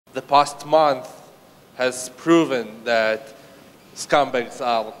The past month has proven that scumbags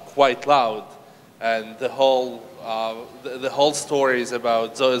are quite loud, and the whole stories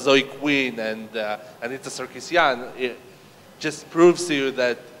about Zoe Quinn and Anita Sarkeesian, it just proves to you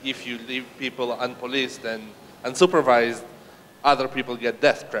that if you leave people unpoliced and unsupervised, other people get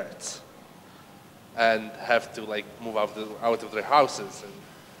death threats and have to like move out of their houses. And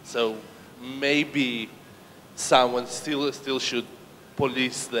so maybe someone still should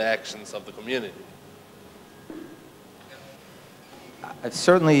police the actions of the community.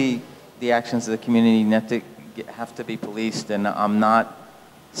 Certainly, the actions of the community have to be policed, and I'm not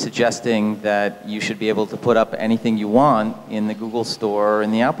suggesting that you should be able to put up anything you want in the Google Store or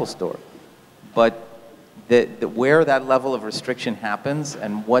in the Apple Store. But where that level of restriction happens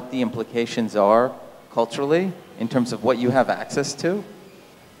and what the implications are culturally in terms of what you have access to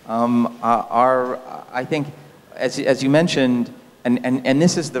I think, as you mentioned, and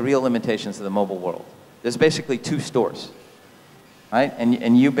this is the real limitations of the mobile world. There's basically two stores, right?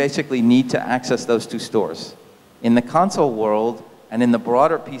 And you basically need to access those two stores. In the console world and in the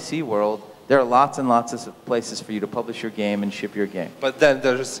broader PC world, there are lots and lots of places for you to publish your game and ship your game. But then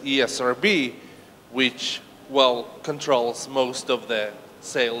there's ESRB, which, well, controls most of the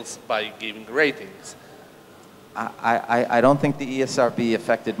sales by giving ratings. I don't think the ESRB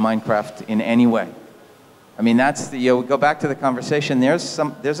affected Minecraft in any way. I mean, that's the, we go back to the conversation. There's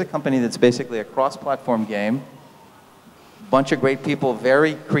a company that's basically a cross-platform game, bunch of great people,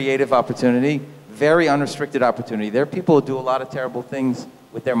 very creative opportunity, very unrestricted opportunity. There are people who do a lot of terrible things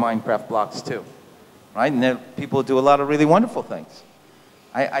with their Minecraft blocks too, right? And there are people who do a lot of really wonderful things.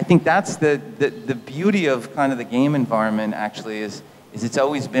 I think that's the beauty of kind of the game environment actually is it's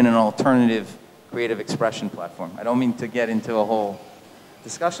always been an alternative creative expression platform. I don't mean to get into a whole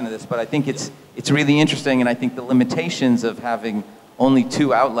discussion of this, but I think it's really interesting, and I think the limitations of having only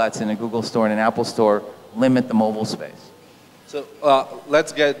two outlets in a Google Store and an Apple Store limit the mobile space. So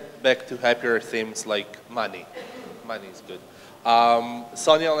let's get back to happier themes like money. Money is good.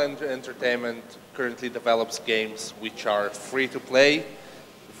 Sony Entertainment currently develops games which are free to play,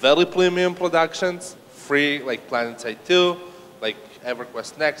 very premium productions, free like PlanetSide 2, like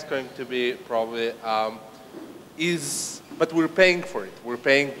EverQuest Next going to be probably, but we're paying for it. We're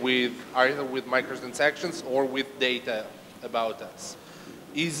paying with either with microtransactions or with data about us.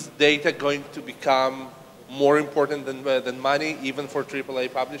 Is data going to become more important than money, even for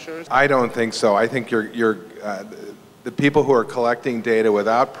AAA publishers? I don't think so. I think the people who are collecting data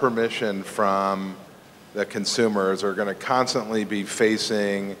without permission from the consumers are going to constantly be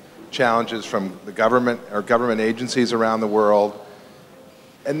facing challenges from the government or government agencies around the world.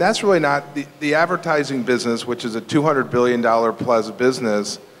 And that's really not, the advertising business, which is a $200 billion plus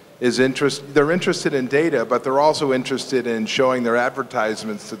business, they're interested in data, but they're also interested in showing their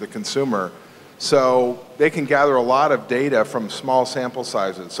advertisements to the consumer. So they can gather a lot of data from small sample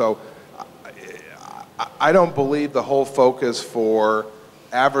sizes. So I don't believe the whole focus for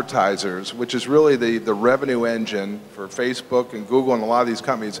advertisers, which is really the revenue engine for Facebook and Google and a lot of these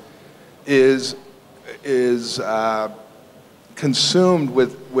companies, is consumed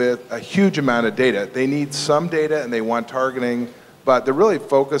with a huge amount of data. They need some data and they want targeting, but they're really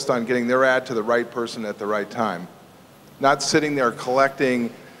focused on getting their ad to the right person at the right time. Not sitting there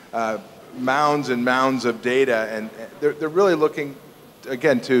collecting mounds and mounds of data, and they're really looking,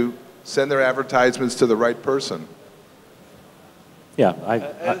 again, to send their advertisements to the right person. Yeah,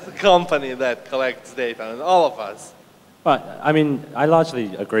 as a company that collects data, and all of us. But I mean, I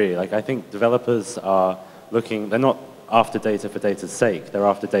largely agree. Like, I think developers are looking, they're not after data for data's sake. They're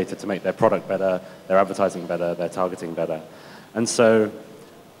after data to make their product better, their advertising better, their targeting better. And so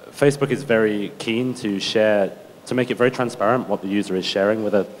Facebook is very keen to share, to make it very transparent what the user is sharing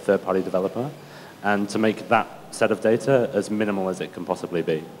with a third-party developer, and to make that set of data as minimal as it can possibly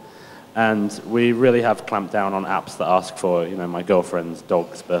be. And we really have clamped down on apps that ask for, you know, my girlfriend's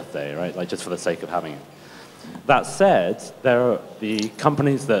dog's birthday, right? Like, just for the sake of having it. That said, there are the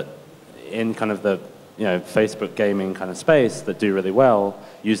companies that in kind of the, you know, Facebook gaming kind of space that do really well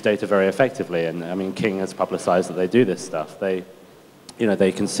use data very effectively. And I mean, King has publicized that they do this stuff. They, you know,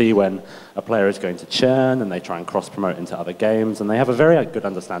 they can see when a player is going to churn, and they try and cross-promote into other games, and they have a very good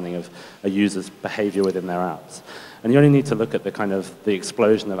understanding of a user's behavior within their apps. And you only need to look at the kind of the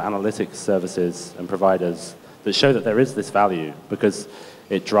explosion of analytics services and providers that show that there is this value, because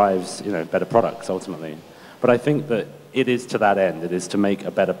it drives, you know, better products ultimately. But I think that it is to that end. It is to make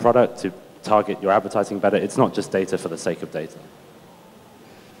a better product, to target your advertising better. It's not just data for the sake of data.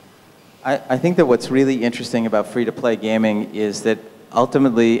 I think that what's really interesting about free-to-play gaming is that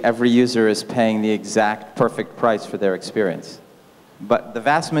ultimately every user is paying the exact perfect price for their experience. but the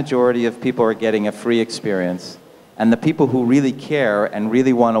vast majority of people are getting a free experience. And the people who really care and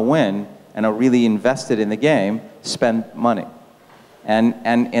really want to win and are really invested in the game spend money.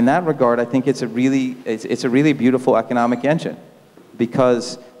 And in that regard, I think it's a really beautiful economic engine,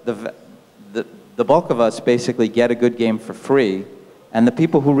 because the bulk of us basically get a good game for free, and the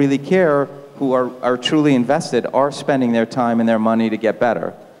people who really care, who are truly invested, are spending their time and their money to get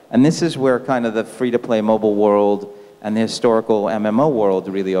better. And this is where kind of the free-to-play mobile world and the historical MMO world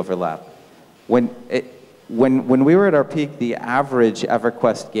really overlap. When we were at our peak, the average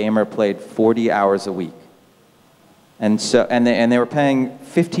EverQuest gamer played 40 hours a week. And they were paying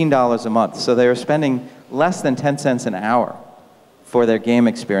 $15 a month, so they were spending less than 10 cents an hour for their game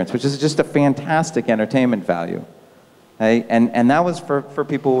experience, which is just a fantastic entertainment value. Okay? And that was for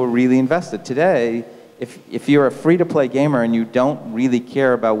people who were really invested. Today, if you're a free-to-play gamer and you don't really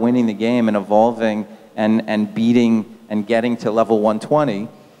care about winning the game and evolving and beating and getting to level 120,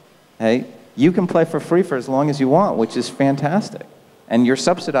 okay, you can play for free for as long as you want, which is fantastic. And you're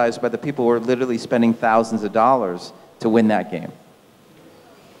subsidized by the people who are literally spending thousands of dollars to win that game.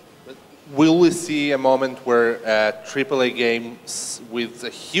 Will we see a moment where AAA games with a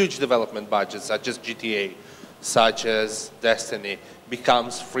huge development budget, such as GTA, such as Destiny,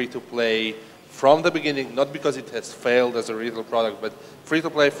 becomes free-to-play from the beginning, not because it has failed as a retail product, but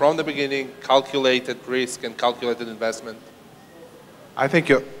free-to-play from the beginning, calculated risk and calculated investment? I think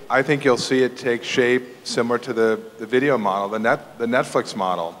you'll see it take shape similar to the video model, the Netflix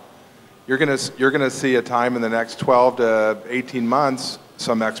model. You're gonna see a time in the next 12 to 18 months,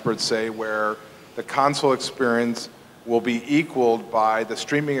 some experts say, where the console experience will be equaled by the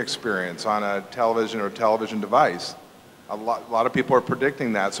streaming experience on a television or television device. A lot of people are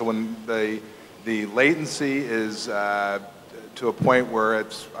predicting that. So when the latency is to a point where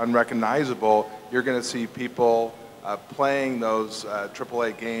it's unrecognizable, you're going to see people playing those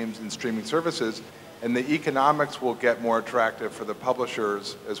AAA games and streaming services, and the economics will get more attractive for the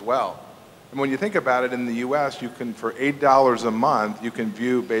publishers as well. And when you think about it, in the US, you can, for $8 a month, you can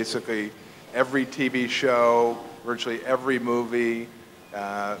view basically every TV show, virtually every movie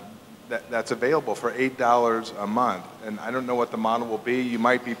that's available for $8 a month. And I don't know what the model will be. You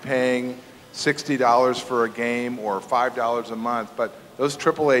might be paying $60 for a game or $5 a month, but those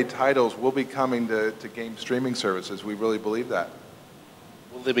AAA titles will be coming to game streaming services. We really believe that.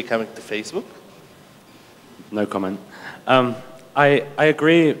 Will they be coming to Facebook? No comment. I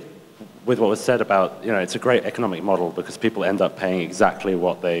agree with what was said about, it's a great economic model because people end up paying exactly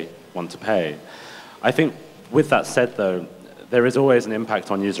what they want to pay. I think with that said, though, there is always an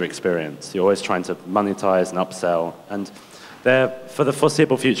impact on user experience. You're always trying to monetize and upsell. And for the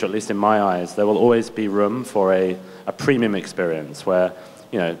foreseeable future, at least in my eyes, there will always be room for a premium experience where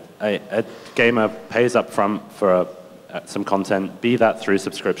a gamer pays up front for some content, be that through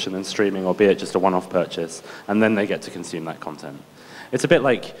subscription and streaming, or be it just a one-off purchase, and then they get to consume that content. It's a bit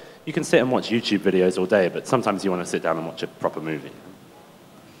like you can sit and watch YouTube videos all day, but sometimes you want to sit down and watch a proper movie.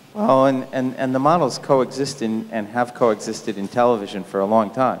 Well, and the models coexist and have coexisted in television for a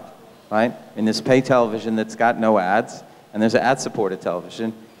long time, right? In this pay television that's got no ads, and there's an ad-supported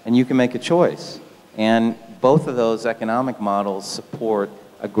television, and you can make a choice. And both of those economic models support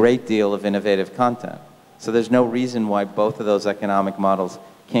a great deal of innovative content. So there's no reason why both of those economic models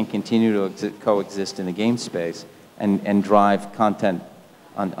can't continue to coexist in the game space and drive content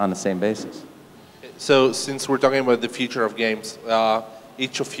on the same basis. So since we're talking about the future of games,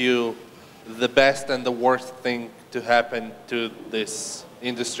 each of you, the best and the worst thing to happen to this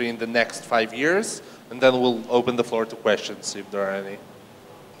industry in the next 5 years, and then we'll open the floor to questions if there are any.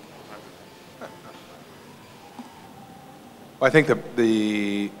 Well, I think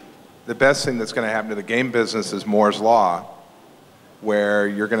the best thing that's going to happen to the game business is Moore's Law, where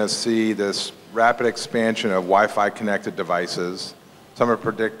you're going to see this rapid expansion of Wi-Fi connected devices. Some are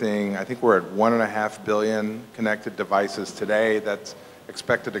predicting, I think we're at 1.5 billion connected devices today. That's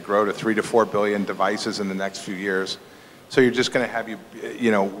expected to grow to 3 to 4 billion devices in the next few years. So you're just going to have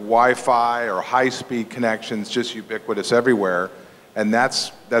Wi-Fi or high-speed connections just ubiquitous everywhere, and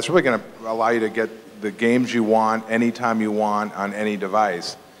that's really going to allow you to get the games you want anytime you want on any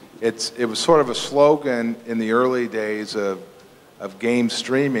device. It was sort of a slogan in the early days of game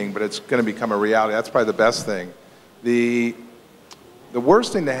streaming, but it's going to become a reality. That's probably the best thing. The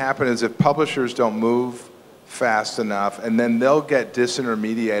worst thing to happen is if publishers don't move fast enough, and then they'll get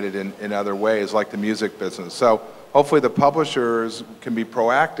disintermediated in other ways, like the music business. So hopefully the publishers can be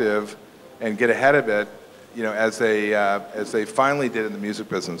proactive and get ahead of it, as they finally did in the music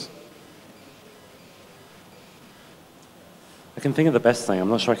business. I can think of the best thing. I'm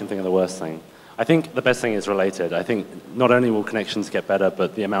not sure I can think of the worst thing. I think the best thing is related. I think not only will connections get better,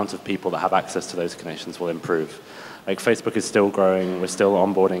 but the amount of people that have access to those connections will improve. Like Facebook is still growing. We're still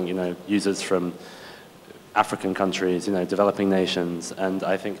onboarding, users from African countries, developing nations. And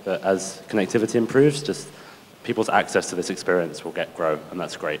I think that as connectivity improves, just people's access to this experience will grow, and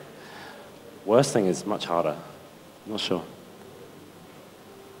that's great. Worst thing is much harder. I'm not sure.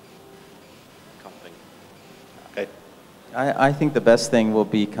 Okay. I think the best thing will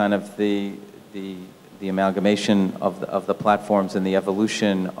be kind of the amalgamation of the platforms and the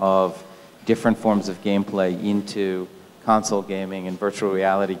evolution of different forms of gameplay into console gaming and virtual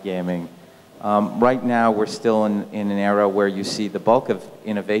reality gaming. Right now, we're still in an era where you see the bulk of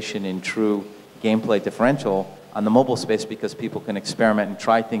innovation in true gameplay differential on the mobile space because people can experiment and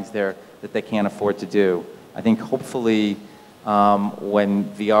try things there that they can't afford to do. I think hopefully when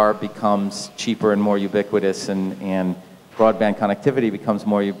VR becomes cheaper and more ubiquitous and broadband connectivity becomes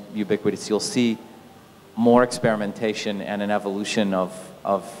more ubiquitous, you'll see more experimentation and an evolution of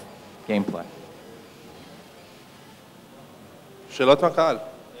gameplay. שאלות מהקהל.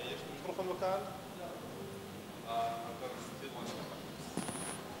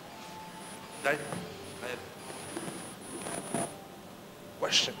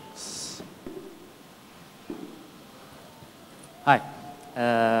 Questions? Hi.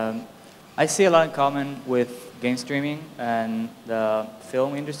 I see a lot in common with game streaming and the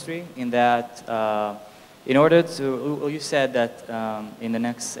film industry in that in order to, you said that in the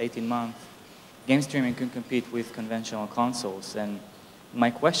next 18 months, game streaming can compete with conventional consoles. And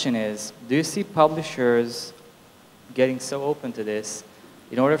my question is, do you see publishers getting so open to this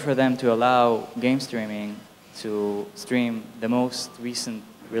in order for them to allow game streaming to stream the most recent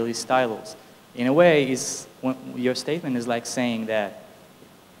released titles? In a way, your statement is like saying that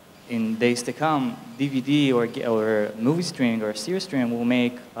in days to come, DVD or movie streaming or series streaming will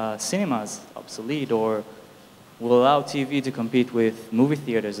make cinemas obsolete or will allow TV to compete with movie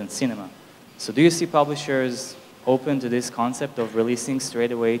theaters and cinema. So do you see publishers open to this concept of releasing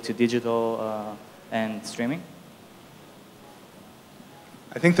straight away to digital and streaming?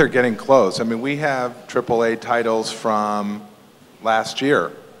 I think they're getting close. I mean, we have AAA titles from last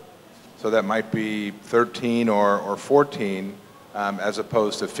year. So that might be 13 or 14 as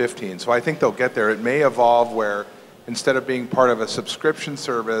opposed to 15. So I think they'll get there. It may evolve where instead of being part of a subscription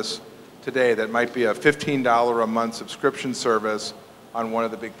service today, that might be a $15 a month subscription service on one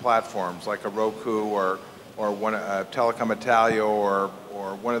of the big platforms like a Roku or Telecom Italia or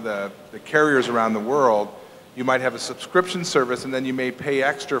one of the carriers around the world. You might have a subscription service and then you may pay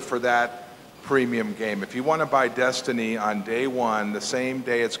extra for that premium game. If you want to buy Destiny on day one, the same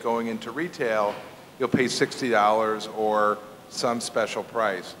day it's going into retail, you'll pay $60 or some special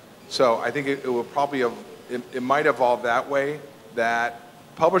price. So I think it will probably, it might evolve that way, that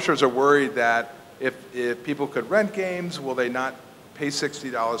publishers are worried that if people could rent games, will they not pay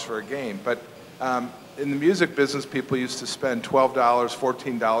 $60 for a game? But in the music business, people used to spend $12,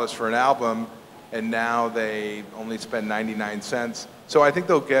 $14 for an album, and now they only spend 99 cents. So I think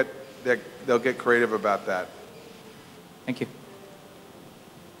they'll get creative about that. Thank you.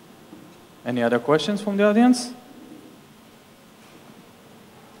 Any other questions from the audience?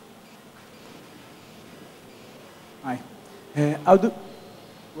 Hi.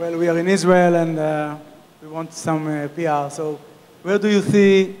 Well, we are in Israel and we want some PR. So where do you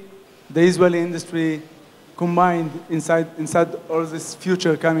see the Israeli industry combined inside all this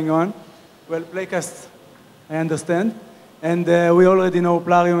future coming on? Well, Playcast, I understand. And we already know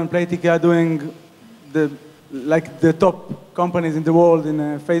Plarium and Playtika are doing the top companies in the world in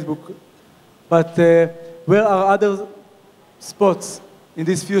Facebook. But where are other spots in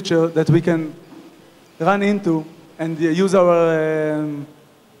this future that we can run into and use our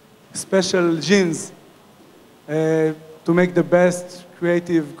special genes to make the best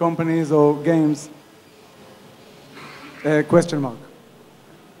creative companies or games? Question mark.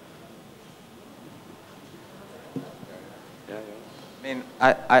 I mean,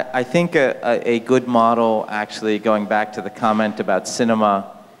 I think a good model, actually, going back to the comment about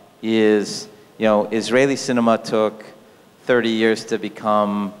cinema, is, Israeli cinema took 30 years to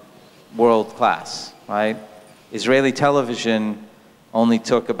become world class, right? Israeli television only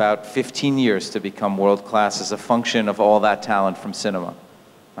took about 15 years to become world class as a function of all that talent from cinema,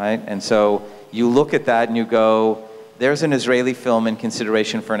 right? And so you look at that and you go, there's an Israeli film in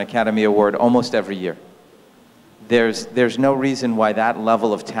consideration for an Academy Award almost every year. There's no reason why that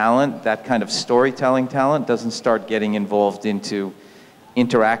level of talent, that kind of storytelling talent, doesn't start getting involved into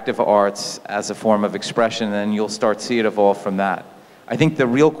interactive arts as a form of expression, and then you'll start see it evolve from that. I think the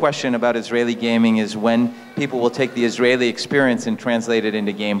real question about Israeli gaming is when people will take the Israeli experience and translate it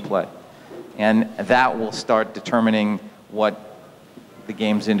into gameplay. And that will start determining what the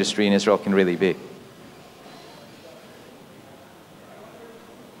games industry in Israel can really be.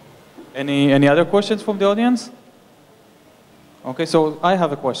 Any other questions from the audience? Okay, so I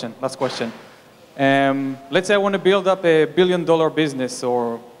have a question, last question. Let's say I want to build up a $1 billion business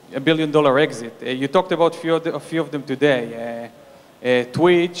or a $1 billion exit. You talked about a few of them today.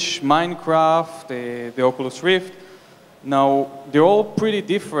 Twitch, Minecraft, the Oculus Rift. Now, they're all pretty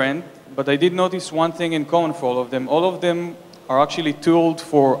different, but I did notice one thing in common for all of them. All of them are actually tooled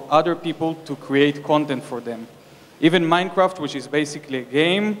for other people to create content for them. Even Minecraft, which is basically a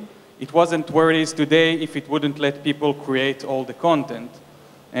game, it wasn't where it is today if it wouldn't let people create all the content.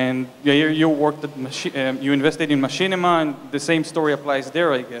 And Yair, you invested in Machinima, and the same story applies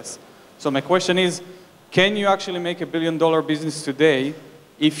there, I guess. So my question is, can you actually make a $1 billion business today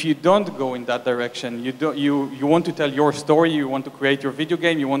if you don't go in that direction? You want to tell your story, you want to create your video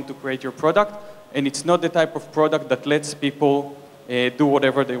game, you want to create your product, and it's not the type of product that lets people do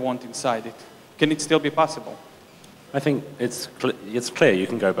whatever they want inside it. Can it still be possible? I think it's clear you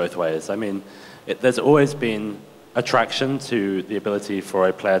can go both ways. I mean, there's always been attraction to the ability for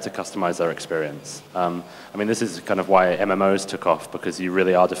a player to customize their experience. I mean, this is kind of why MMOs took off, because you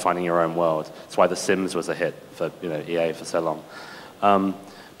really are defining your own world. It's why The Sims was a hit for EA for so long.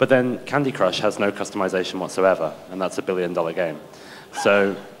 But then Candy Crush has no customization whatsoever, and that's a $1 billion game.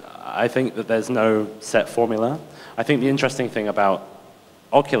 So I think that there's no set formula. I think the interesting thing about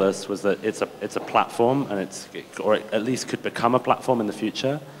Oculus was that it's a platform, and or at least could become a platform in the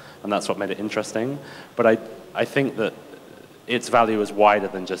future, and that's what made it interesting. But I think that its value is wider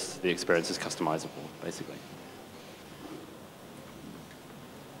than just the experience is customizable, basically.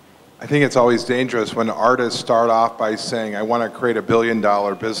 I think it's always dangerous when artists start off by saying, I want to create a $1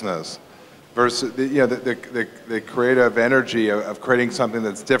 billion business, versus the creative energy of creating something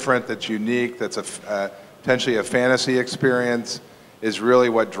that's different, that's unique, that's potentially a fantasy experience, is really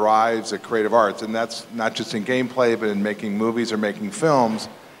what drives the creative arts. And that's not just in gameplay, but in making movies or making films.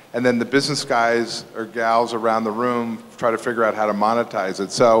 And then the business guys or gals around the room try to figure out how to monetize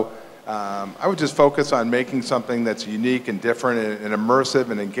it. So I would just focus on making something that's unique and different and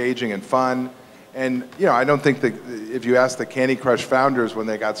immersive and engaging and fun. And I don't think that if you ask the Candy Crush founders when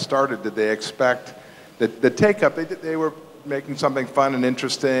they got started, did they expect the take-up? They were making something fun and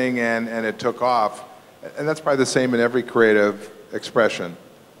interesting, and it took off. And that's probably the same in every creative expression.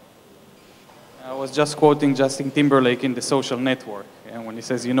 I was just quoting Justin Timberlake in The Social Network, and when he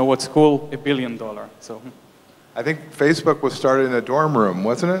says, you know what's cool? $1 billion. So I think Facebook was started in a dorm room,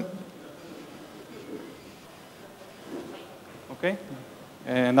 wasn't it? Okay.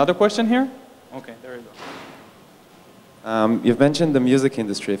 Another question here? Okay, there you go. You've mentioned the music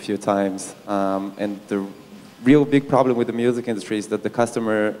industry a few times, and the real big problem with the music industry is that the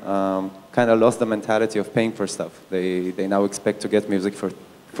customer kind of lost the mentality of paying for stuff. They now expect to get music for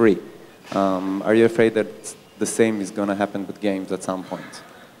free. Are you afraid that the same is going to happen with games at some point?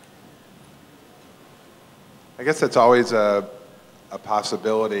 I guess that's always a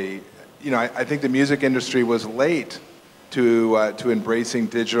possibility. I think the music industry was late to embracing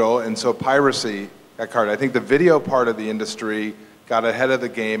digital, and so piracy got caught. I think the video part of the industry got ahead of the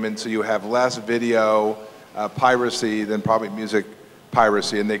game, and so you have less video piracy than probably music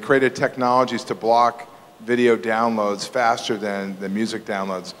piracy. And they created technologies to block video downloads faster than the music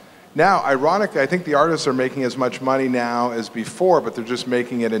downloads. Now, ironically, I think the artists are making as much money now as before, but they're just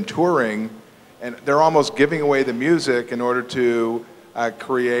making it in touring, and they're almost giving away the music in order to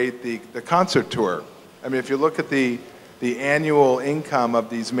create the concert tour. I mean, if you look at the annual income of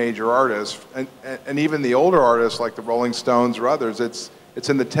these major artists, and even the older artists like the Rolling Stones or others, it's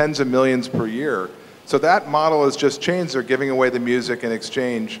in the tens of millions per year. So that model has just changed. They're giving away the music in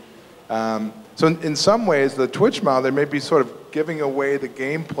exchange. So in some ways, the Twitch model, they may be sort of giving away the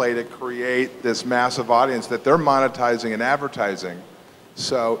gameplay to create this massive audience that they're monetizing and advertising.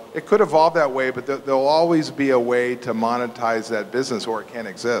 So it could evolve that way, but there'll always be a way to monetize that business, or it can't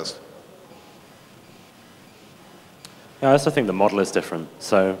exist. Yeah, I also think the model is different.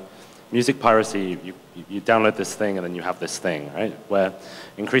 So music piracy, you download this thing and then you have this thing, right? Where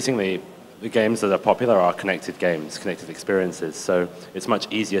increasingly the games that are popular are connected games, connected experiences. So it's much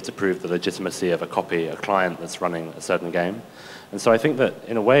easier to prove the legitimacy of a copy, a client that's running a certain game. And so I think that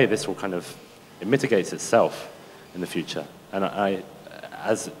in a way this will it mitigates itself in the future. And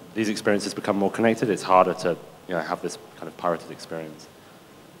as these experiences become more connected, it's harder to have this kind of pirated experience.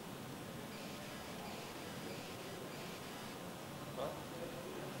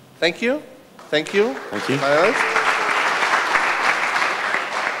 Thank you. Thank you. Thank you. Yair.